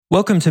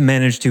Welcome to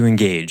Manage to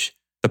Engage,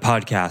 the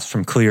podcast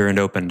from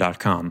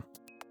clearandopen.com.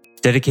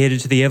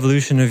 Dedicated to the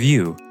evolution of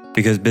you,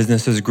 because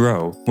businesses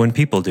grow when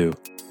people do.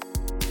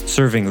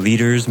 Serving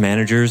leaders,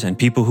 managers, and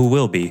people who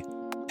will be,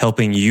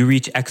 helping you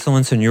reach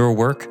excellence in your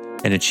work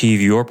and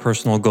achieve your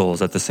personal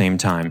goals at the same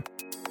time.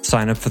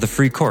 Sign up for the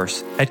free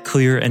course at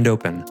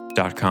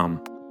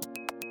clearandopen.com.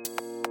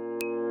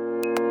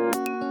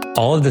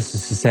 All of this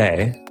is to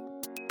say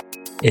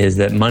is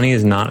that money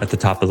is not at the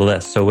top of the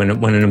list. So when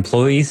an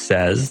employee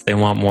says they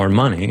want more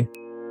money,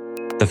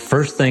 the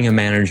first thing a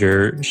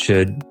manager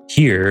should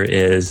hear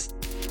is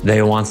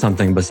they want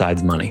something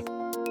besides money.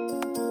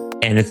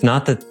 And it's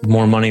not that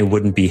more money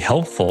wouldn't be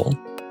helpful,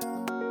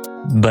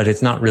 but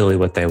it's not really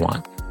what they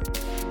want.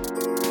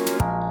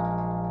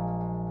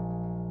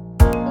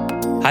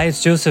 Hi,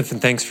 it's Joseph, and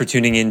thanks for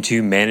tuning in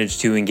to Manage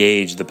to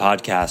Engage, the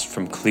podcast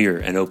from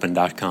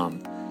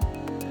clearandopen.com.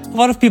 A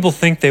lot of people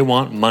think they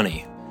want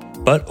money,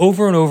 but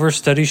over and over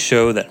studies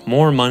show that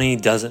more money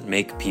doesn't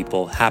make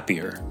people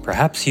happier.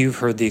 Perhaps you've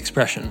heard the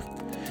expression.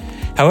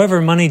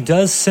 However, money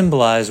does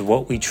symbolize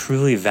what we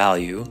truly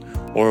value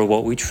or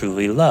what we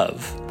truly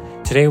love.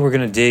 Today, we're going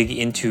to dig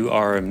into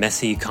our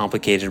messy,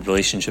 complicated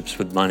relationships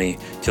with money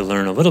to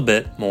learn a little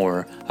bit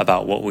more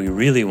about what we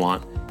really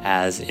want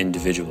as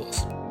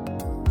individuals.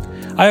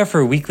 I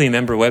offer weekly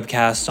member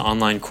webcasts,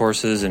 online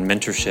courses, and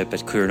mentorship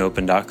at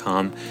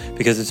clearandopen.com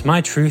because it's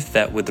my truth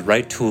that with the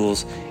right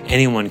tools,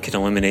 anyone can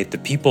eliminate the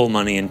people,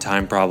 money, and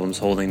time problems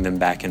holding them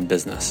back in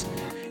business.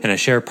 And I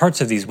share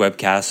parts of these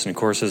webcasts and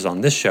courses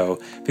on this show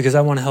because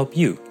I want to help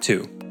you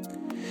too.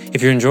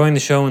 If you're enjoying the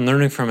show and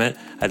learning from it,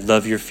 I'd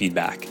love your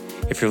feedback.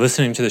 If you're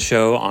listening to the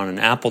show on an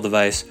Apple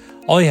device,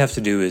 all you have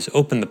to do is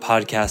open the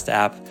podcast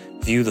app,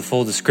 view the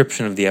full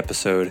description of the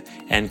episode,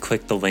 and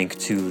click the link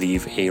to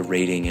leave a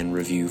rating and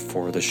review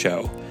for the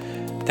show.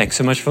 Thanks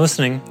so much for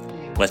listening.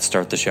 Let's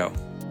start the show.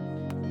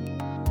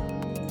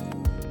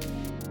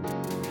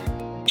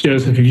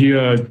 Joseph, have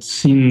you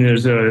seen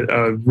there's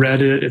a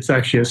Reddit, it's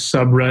actually a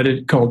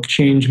subreddit called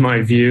Change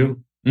My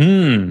View?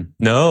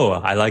 No,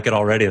 I like it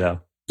already though.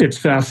 It's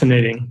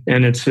fascinating,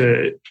 and it's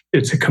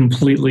a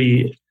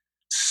completely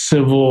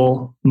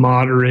civil,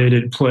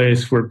 moderated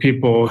place where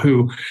people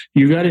who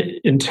you got to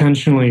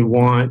intentionally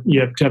want,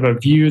 you have to have a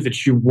view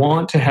that you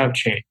want to have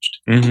changed.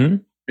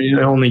 Mm-hmm.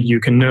 Only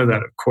you can know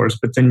that, of course,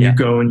 but then you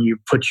go and you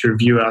put your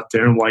view out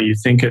there and why you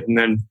think it, and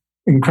then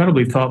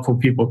incredibly thoughtful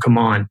people come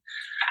on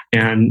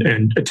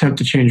and attempt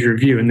to change your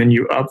view, and then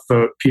you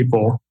upvote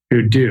people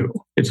who do.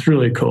 It's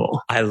really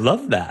cool. I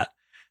love that.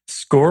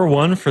 Score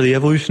one for the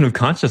evolution of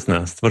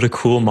consciousness. What a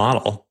cool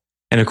model.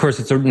 And of course,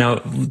 I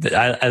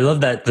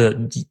love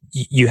that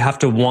you have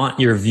to want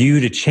your view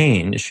to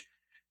change.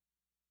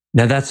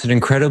 Now, that's an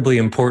incredibly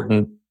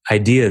important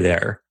idea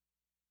there.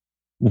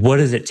 What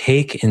does it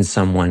take in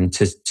someone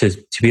to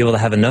be able to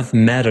have enough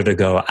meta to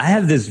go, I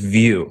have this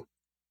view,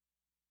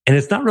 and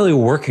it's not really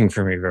working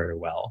for me very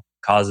well.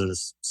 It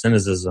causes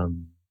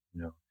cynicism.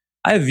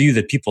 I have a view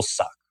that people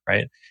suck,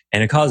 right?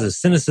 And it causes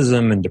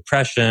cynicism and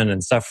depression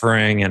and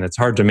suffering, and it's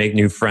hard to make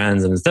new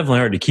friends, and it's definitely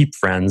hard to keep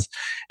friends.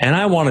 And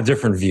I want a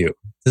different view.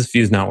 This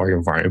view is not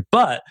working for me.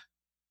 But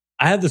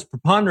I have this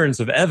preponderance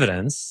of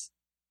evidence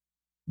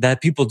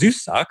that people do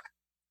suck,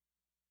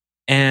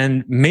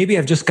 and maybe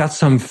I've just got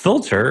some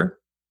filter.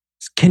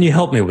 Can you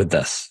help me with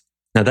this?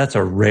 Now, that's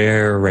a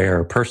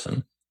rare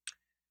person.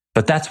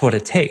 But that's what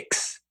it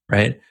takes,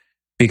 right?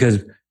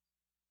 Because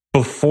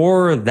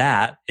before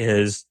that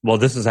is, well,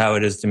 this is how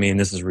it is to me, and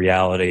this is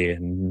reality,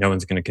 and no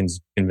one's going to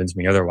convince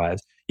me otherwise.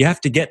 You have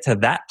to get to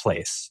that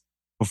place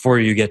before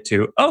you get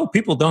to, oh,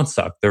 people don't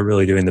suck. They're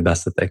really doing the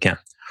best that they can.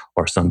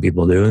 Or some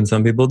people do and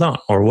some people don't.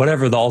 Or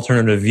whatever the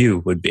alternative view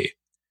would be.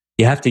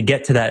 You have to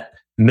get to that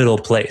middle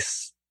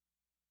place.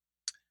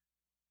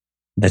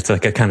 That's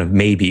like a kind of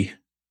maybe,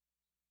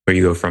 where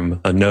you go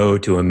from a no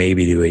to a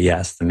maybe to a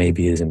yes. The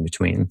maybe is in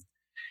between.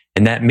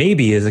 And that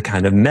maybe is a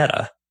kind of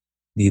meta.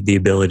 The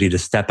ability to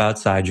step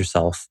outside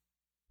yourself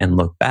and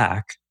look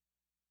back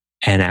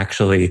and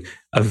actually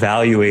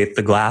evaluate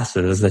the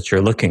glasses that you're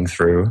looking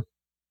through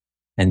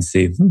and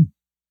see,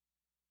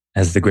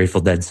 as the Grateful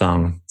Dead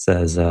song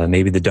says,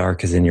 maybe the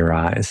dark is in your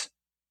eyes.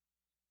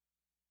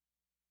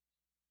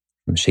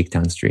 From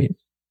Shakedown Street.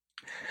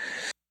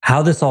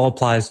 How this all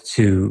applies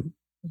to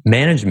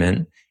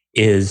management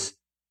is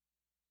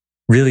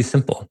really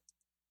simple.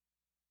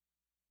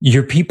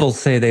 Your people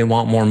say they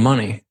want more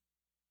money,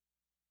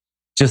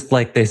 just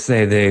like they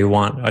say they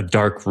want a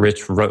dark,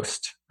 rich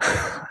roast.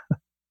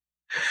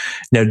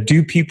 Now,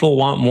 do people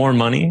want more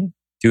money?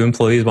 Do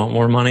employees want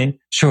more money?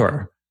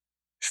 Sure.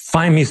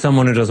 Find me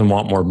someone who doesn't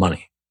want more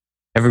money.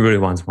 Everybody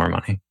wants more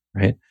money,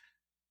 right?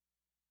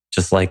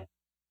 Just like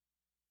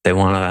they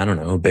want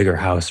a bigger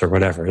house or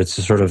whatever. It's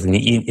just sort of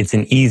it's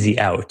an easy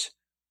out.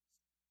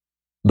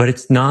 But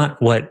it's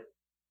not what,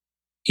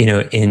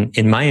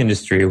 in my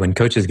industry, when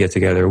coaches get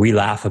together, we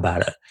laugh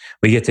about it.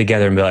 We get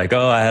together and be like,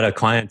 oh, I had a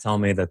client tell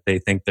me that they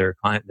think their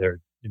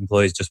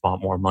employees just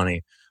want more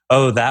money.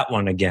 Oh, that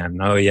one again.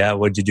 Oh yeah,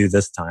 what'd you do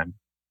this time?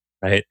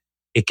 Right?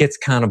 It gets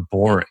kind of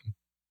boring.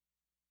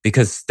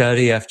 because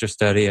study after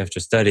study after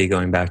study,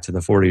 going back to the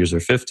 40s or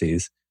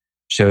 50s,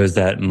 shows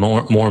that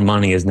more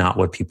money is not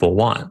what people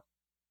want.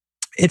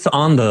 It's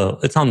on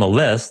the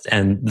list,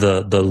 and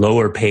the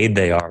lower paid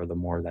they are, the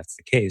more that's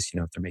the case.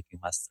 If they're making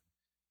less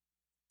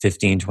than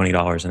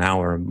 $15-$20 an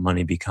hour,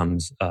 money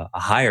becomes a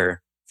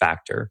higher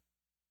factor.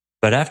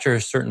 But after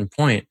a certain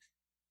point,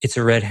 it's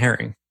a red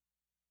herring.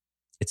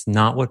 It's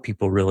not what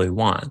people really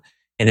want.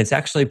 And it's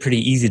actually pretty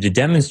easy to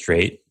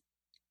demonstrate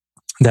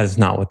that it's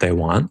not what they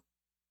want,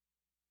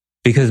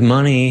 because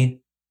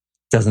money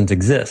doesn't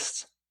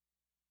exist.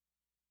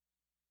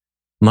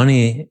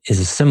 Money is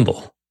a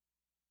symbol.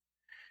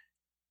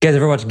 You guys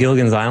ever watch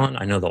Gilligan's Island?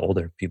 I know the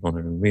older people in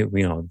the room.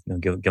 We all know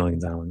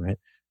Gilligan's Island, right?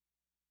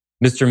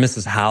 Mr. and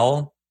Mrs.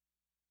 Howell,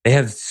 they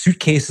have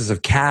suitcases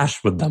of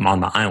cash with them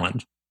on the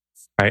island,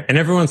 right? And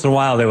every once in a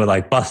while, they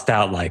would bust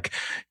out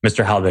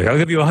Mr. Howell, I'll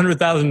give you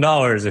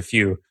 $100,000 if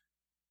you...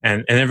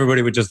 And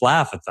everybody would just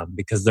laugh at them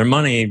because their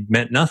money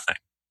meant nothing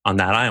on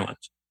that island,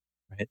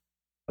 right?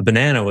 A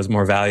banana was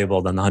more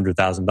valuable than the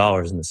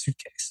 $100,000 in the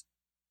suitcase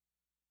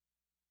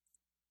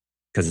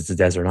because it's a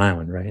desert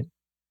island, right?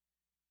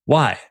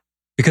 Why?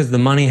 Because the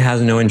money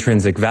has no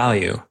intrinsic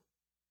value.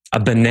 A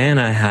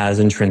banana has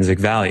intrinsic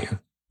value.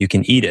 You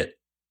can eat it.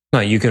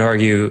 Now, you could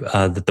argue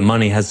that the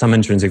money has some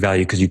intrinsic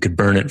value because you could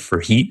burn it for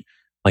heat,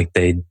 like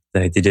they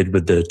did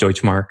with the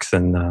Deutschmarks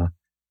and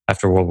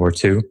after World War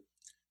II.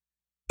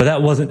 But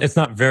it's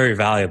not very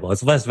valuable.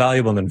 It's less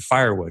valuable than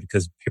firewood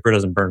because paper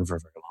doesn't burn for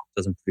very long. It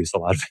doesn't produce a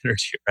lot of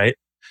energy, right?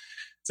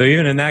 So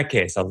even in that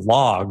case, a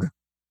log,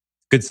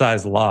 good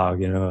sized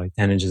log, 10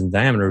 inches in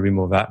diameter, would be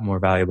more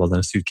valuable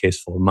than a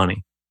suitcase full of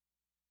money.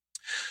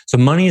 So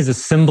money is a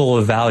symbol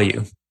of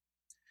value.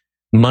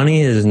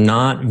 Money is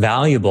not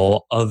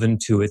valuable of and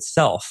to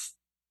itself.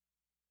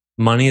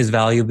 Money is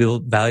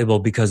valuable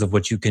because of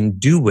what you can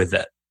do with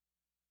it.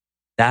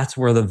 That's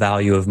where the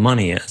value of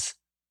money is.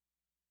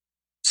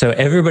 So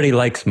everybody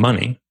likes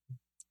money,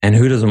 and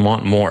who doesn't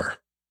want more,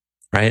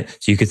 right?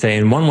 So you could say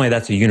in one way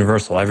that's a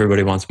universal.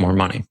 Everybody wants more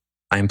money.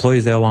 My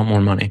employees, they all want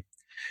more money.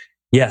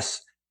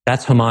 Yes,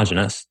 that's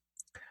homogenous.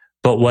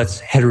 But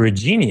what's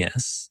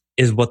heterogeneous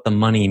is what the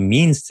money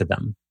means to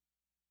them,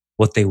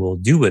 what they will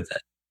do with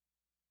it.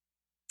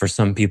 For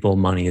some people,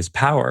 money is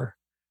power.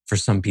 For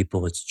some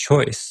people, it's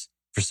choice.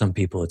 For some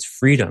people, it's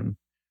freedom.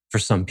 For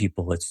some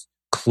people, it's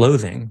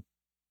clothing,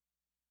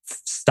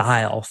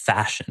 style,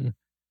 fashion,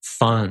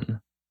 fun,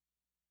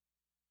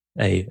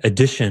 a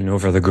addition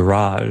over the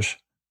garage,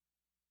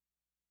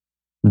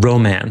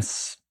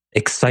 romance,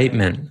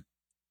 excitement.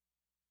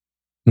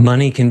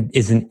 Money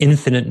is an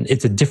infinite,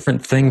 it's a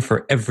different thing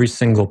for every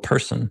single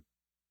person.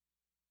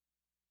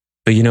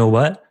 But you know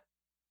what?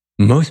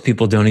 Most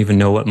people don't even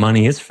know what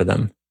money is for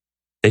them.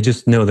 They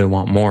just know they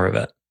want more of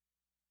it.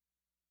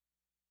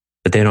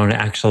 But they don't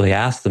actually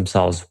ask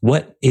themselves,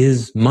 what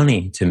is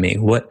money to me?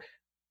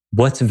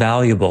 What's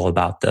valuable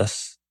about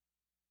this?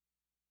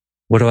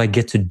 What do I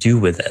get to do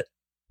with it?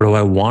 What do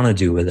I want to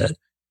do with it?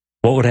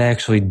 What would I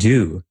actually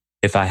do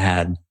if I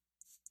had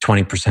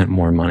 20%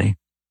 more money?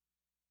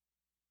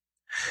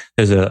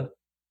 There's in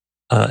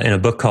a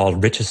book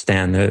called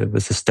Richistan, there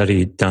was a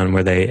study done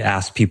where they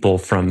asked people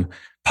from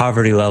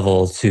poverty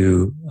level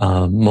to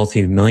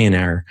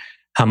multi-millionaire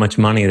how much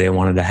money they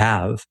wanted to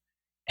have.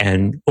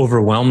 And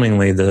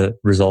overwhelmingly, the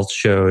results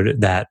showed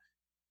that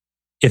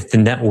if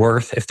their net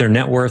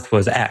worth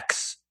was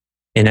X,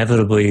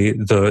 inevitably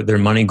their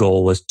money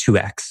goal was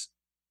 2X.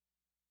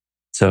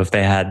 So if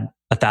they had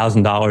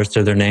 $1,000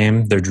 to their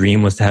name, their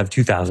dream was to have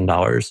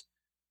 $2,000.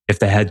 If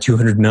they had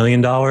 $200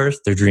 million,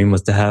 their dream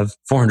was to have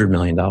 $400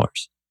 million.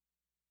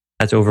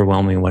 That's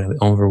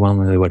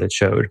overwhelmingly what it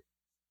showed.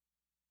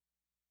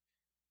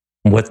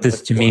 What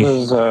this to me...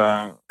 Was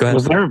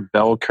there a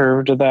bell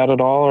curve to that at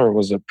all, or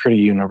was it pretty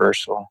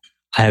universal?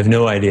 I have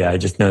no idea. I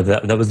just know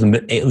that was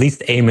at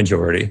least a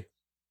majority.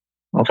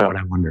 Okay. What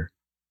I wonder.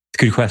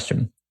 It's a good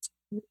question.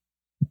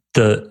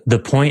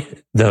 The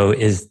point, though,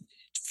 is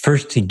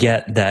first to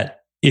get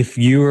that if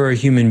you are a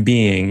human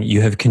being,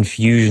 you have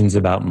confusions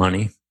about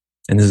money.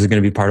 And this is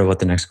going to be part of what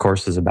the next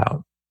course is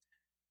about.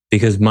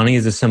 Because money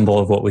is a symbol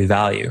of what we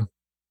value.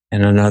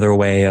 And another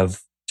way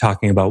of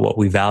talking about what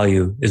we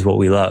value is what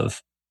we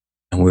love.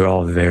 And we're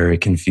all very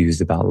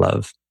confused about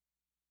love.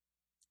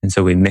 And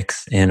so we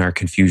mix in our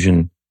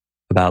confusion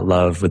about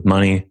love with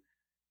money, et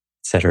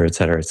cetera, et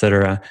cetera, et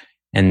cetera.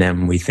 And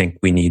then we think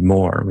we need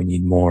more, we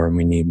need more, and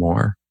we need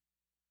more.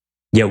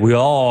 Yet we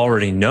all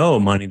already know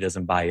money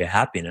doesn't buy you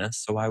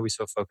happiness. So why are we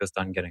so focused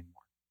on getting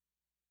more?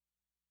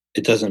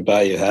 It doesn't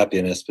buy you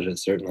happiness, but it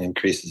certainly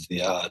increases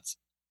the odds.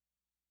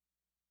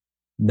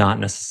 Not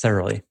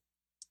necessarily.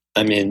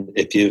 I mean,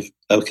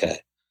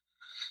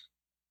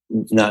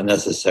 not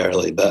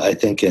necessarily, but I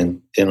think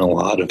in a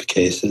lot of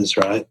cases,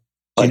 right?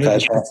 Do you know the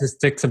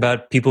statistics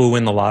about people who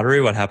win the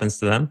lottery? What happens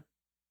to them?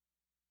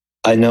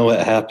 I know what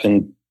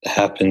happened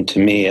to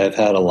me. I've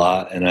had a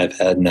lot and I've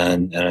had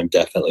none, and I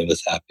definitely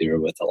was happier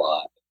with a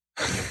lot.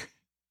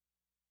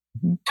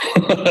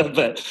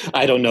 But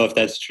I don't know if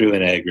that's true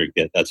in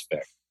aggregate. That's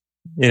fair.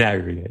 In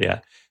aggregate,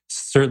 yeah.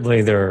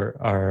 Certainly there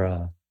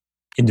are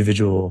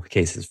individual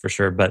cases for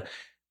sure. But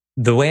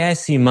the way I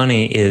see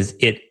money is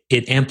it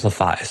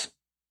amplifies.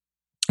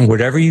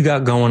 Whatever you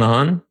got going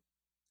on,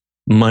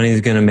 money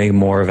is going to make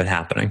more of it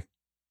happening.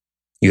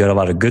 You got a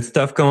lot of good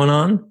stuff going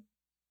on,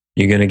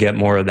 you're going to get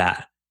more of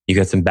that. You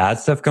got some bad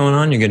stuff going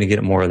on, you're going to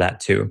get more of that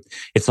too.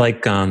 It's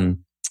like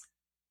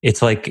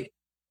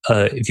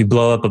if you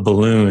blow up a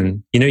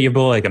balloon, you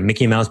blow like a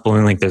Mickey Mouse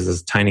balloon, like there's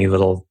this tiny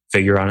little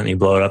figure on it and you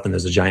blow it up and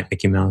there's a giant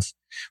Mickey Mouse.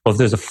 Well, if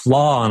there's a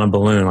flaw on a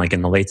balloon, like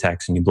in the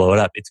latex, and you blow it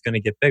up, it's going to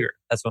get bigger.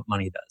 That's what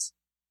money does.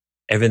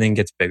 Everything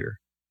gets bigger.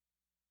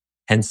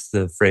 Hence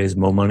the phrase,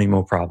 more money,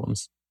 more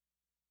problems.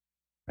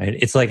 Right?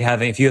 It's like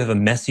if you have a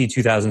messy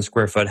 2,000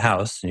 square foot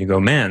house and you go,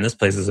 man, this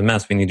place is a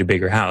mess, we need a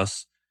bigger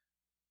house.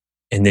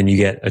 And then you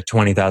get a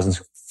 20,000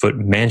 foot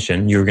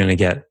mansion, you're going to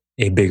get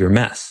a bigger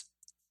mess.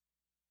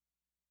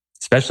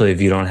 Especially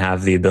if you don't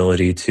have the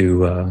ability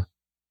to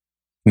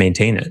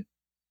maintain it.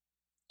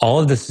 All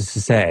of this is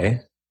to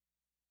say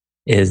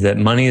is that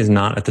money is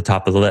not at the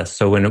top of the list.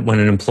 So when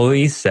an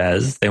employee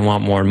says they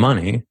want more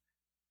money,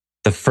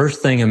 the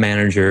first thing a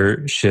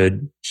manager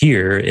should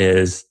hear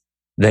is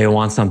they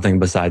want something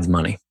besides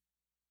money.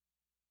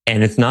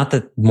 And it's not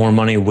that more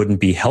money wouldn't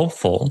be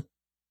helpful,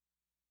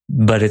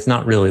 but it's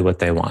not really what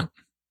they want.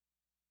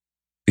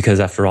 Because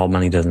after all,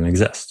 money doesn't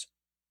exist.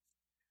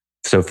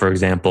 So for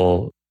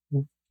example,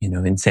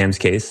 in Sam's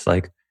case,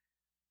 like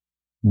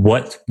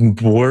what you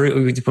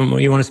want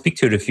to speak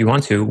to it if you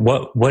want to,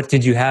 what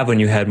did you have when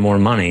you had more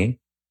money?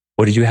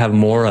 What did you have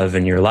more of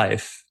in your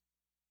life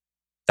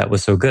that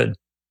was so good?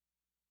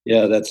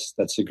 Yeah,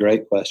 that's a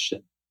great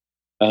question.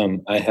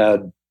 I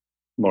had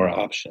more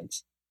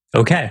options.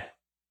 Okay.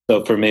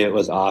 So for me, it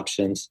was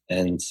options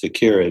and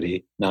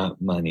security,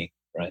 not money,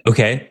 right?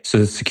 Okay.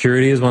 So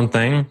security is one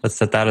thing. Let's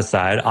set that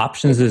aside.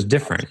 Options is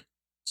different.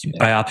 Yeah.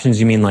 By options,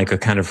 you mean like a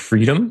kind of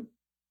freedom?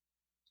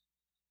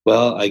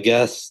 Well, I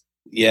guess,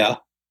 yeah,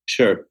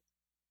 sure.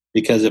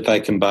 Because if I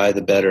can buy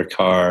the better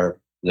car,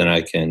 then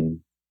I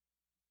can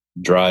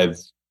drive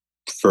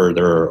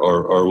further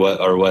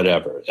or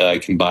whatever. I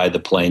can buy the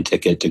plane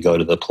ticket to go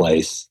to the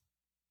place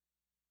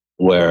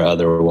where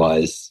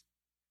otherwise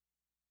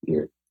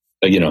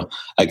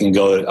I can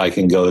go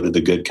to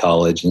the good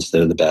college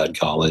instead of the bad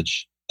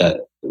college,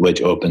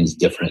 which opens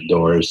different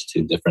doors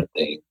to different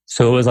things.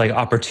 So it was like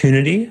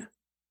opportunity?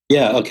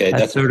 Yeah, okay.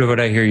 That's sort of what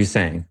I hear you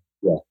saying.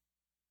 Yeah.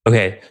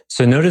 Okay,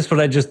 so notice what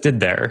I just did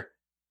there.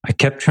 I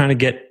kept trying to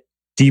get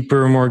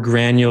deeper, more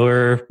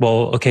granular.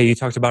 Well, okay, you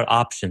talked about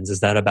options. Is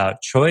that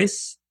about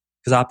choice?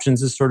 Because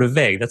options is sort of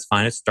vague. That's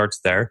fine. It starts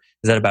there.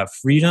 Is that about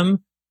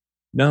freedom?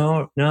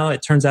 No.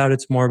 It turns out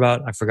it's more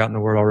about, I've forgotten the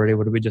word already.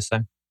 What did we just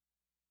say?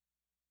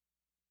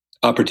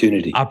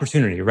 Opportunity.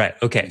 Opportunity, right.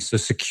 Okay, so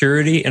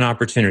security and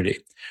opportunity,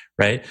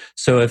 right?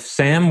 So if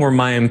Sam were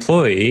my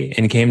employee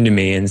and came to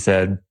me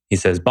and he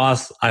says,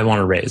 boss, I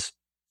want a raise.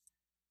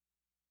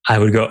 I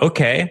would go,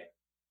 okay,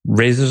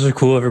 raises are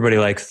cool. Everybody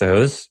likes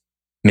those.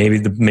 Maybe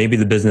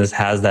the business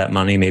has that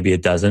money. Maybe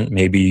it doesn't.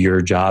 Maybe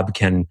your job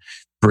can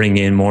bring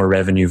in more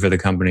revenue for the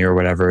company or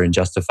whatever and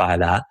justify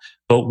that.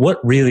 But what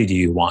really do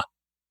you want?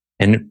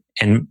 And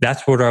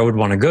that's what I would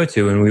want to go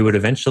to. And we would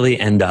eventually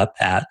end up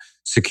at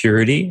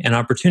security and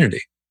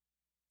opportunity.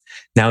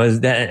 Now,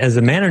 as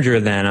a manager,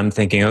 then I'm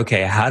thinking,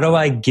 okay, how do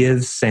I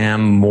give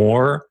Sam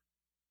more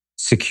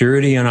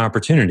security and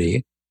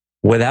opportunity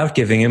without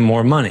giving him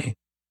more money?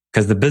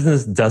 Because the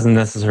business doesn't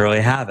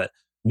necessarily have it.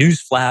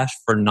 Newsflash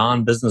for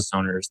non-business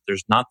owners: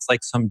 there's not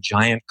like some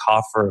giant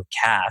coffer of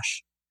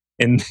cash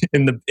in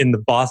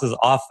the boss's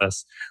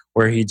office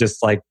where he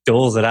just like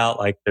doles it out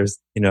like there's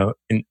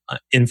an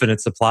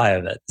infinite supply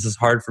of it. This is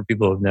hard for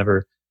people who've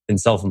never been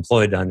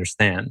self-employed to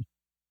understand.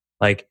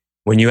 Like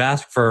when you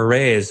ask for a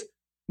raise,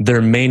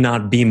 there may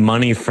not be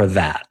money for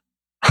that.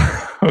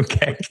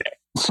 Okay.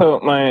 So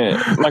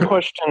my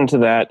question to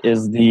that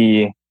is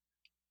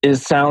it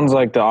sounds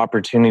like the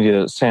opportunity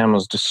that Sam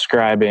was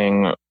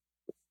describing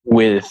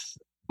with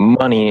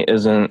money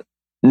isn't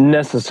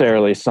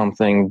necessarily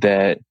something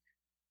that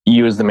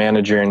you as the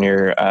manager in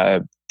your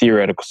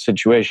theoretical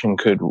situation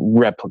could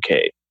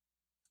replicate.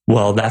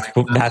 Well,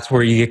 that's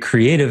where you get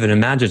creative and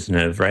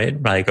imaginative,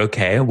 right? Like,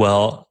 okay,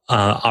 well,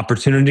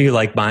 opportunity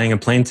like buying a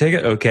plane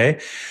ticket. Okay,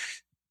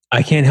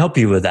 I can't help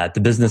you with that.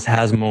 The business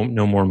has no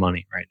more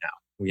money right now.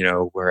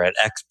 We're at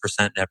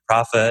X% net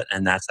profit,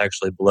 and that's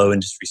actually below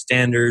industry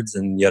standards,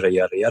 and yada,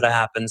 yada, yada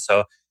happens.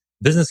 So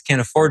business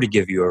can't afford to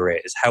give you a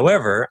raise.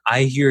 However,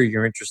 I hear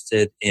you're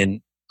interested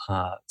in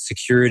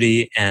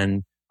security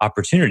and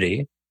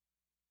opportunity.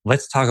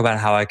 Let's talk about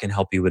how I can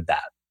help you with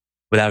that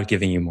without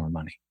giving you more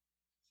money.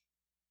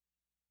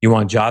 You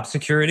want job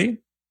security?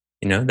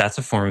 That's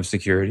a form of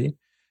security.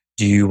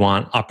 Do you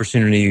want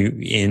opportunity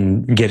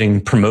in getting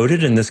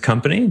promoted in this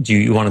company? Do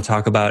you want to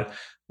talk about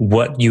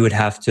what you would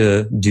have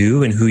to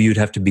do and who you'd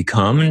have to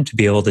become to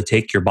be able to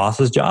take your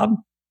boss's job,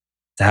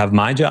 to have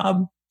my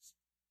job?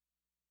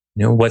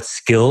 What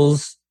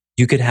skills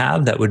you could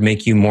have that would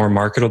make you more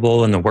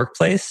marketable in the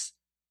workplace?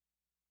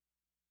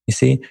 You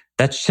see,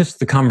 that shifts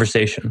the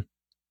conversation.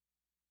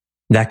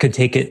 That could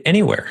take it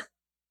anywhere.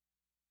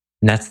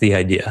 And that's the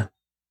idea.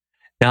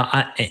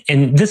 Now,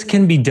 and this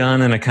can be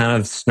done in a kind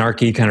of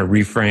snarky kind of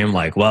reframe,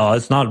 like, well,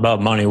 it's not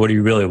about money. What do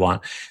you really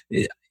want?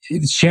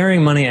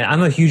 Sharing money.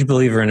 I'm a huge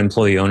believer in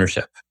employee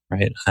ownership,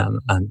 right?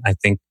 I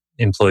think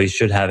employees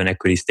should have an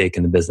equity stake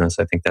in the business.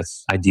 I think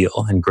that's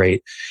ideal and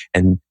great.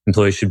 And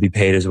employees should be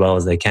paid as well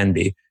as they can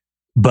be.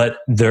 But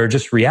they're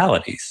just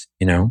realities,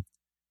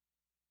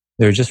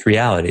 They're just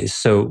realities.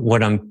 So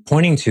what I'm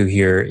pointing to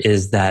here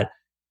is that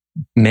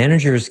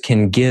managers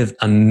can give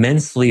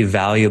immensely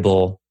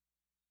valuable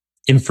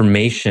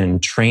information,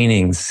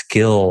 training,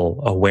 skill,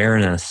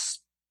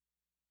 awareness,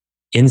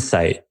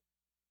 insight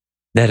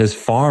that is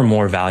far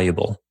more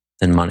valuable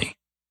than money.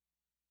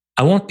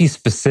 I won't be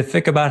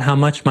specific about how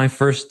much my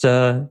first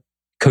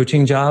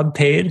coaching job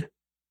paid,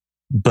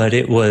 but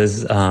it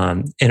was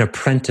an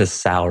apprentice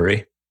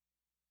salary.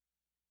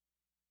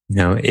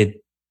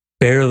 It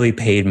barely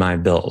paid my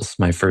bills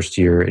my first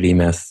year at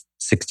eMyth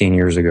 16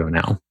 years ago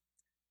now.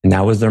 And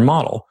that was their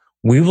model.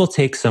 We will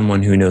take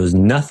someone who knows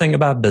nothing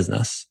about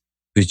business,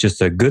 who's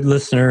just a good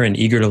listener and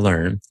eager to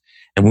learn,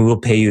 and we will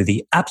pay you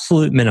the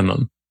absolute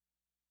minimum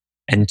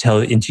and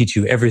teach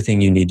you everything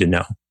you need to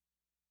know.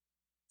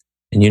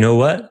 And you know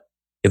what?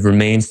 It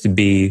remains to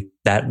be,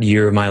 that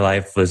year of my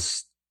life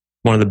was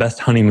one of the best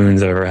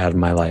honeymoons I've ever had in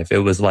my life. It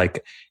was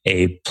like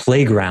a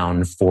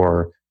playground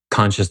for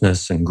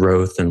consciousness and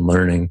growth and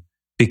learning,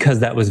 because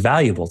that was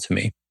valuable to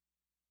me.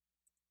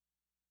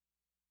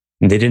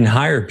 And they didn't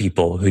hire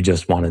people who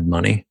just wanted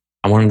money.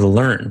 I wanted to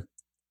learn.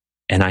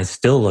 And I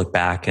still look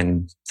back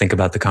and think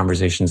about the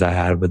conversations I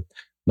had with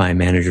my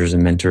managers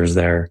and mentors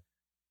there.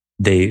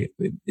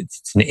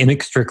 It's an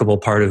inextricable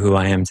part of who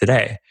I am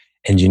today.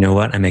 And you know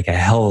what? I make a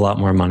hell of a lot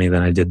more money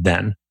than I did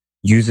then,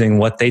 using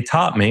what they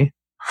taught me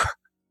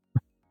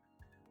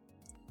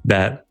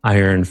that I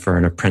earned for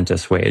an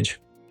apprentice wage,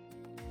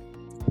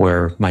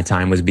 where my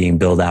time was being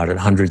billed out at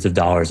hundreds of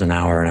dollars an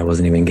hour and I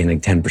wasn't even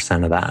getting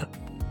 10% of that.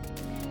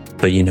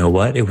 But you know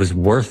what? It was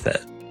worth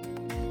it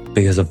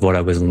because of what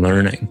I was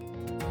learning.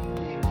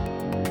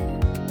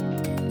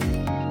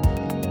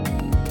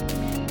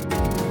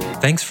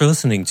 Thanks for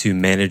listening to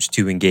Manage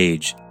to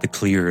Engage, the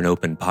Clear and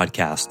Open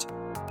podcast.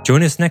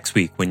 Join us next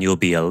week when you'll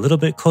be a little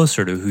bit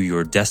closer to who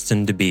you're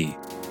destined to be.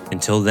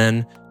 Until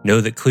then,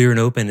 know that Clear and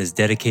Open is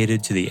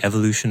dedicated to the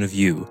evolution of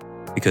you,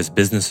 because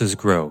businesses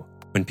grow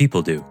when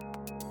people do.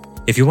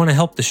 If you want to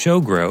help the show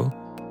grow,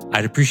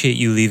 I'd appreciate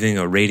you leaving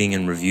a rating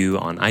and review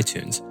on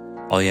iTunes.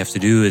 All you have to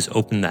do is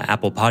open the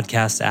Apple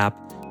Podcasts app,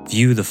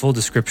 view the full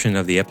description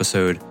of the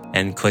episode,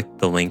 and click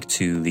the link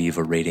to leave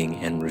a rating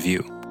and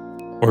review.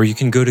 Or you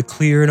can go to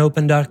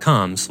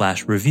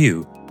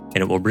clearandopen.com/review and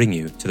it will bring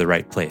you to the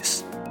right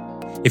place.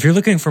 If you're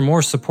looking for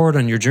more support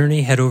on your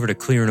journey, head over to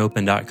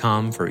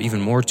clearandopen.com for even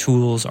more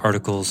tools,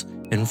 articles,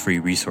 and free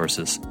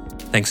resources.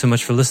 Thanks so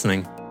much for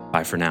listening.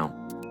 Bye for now.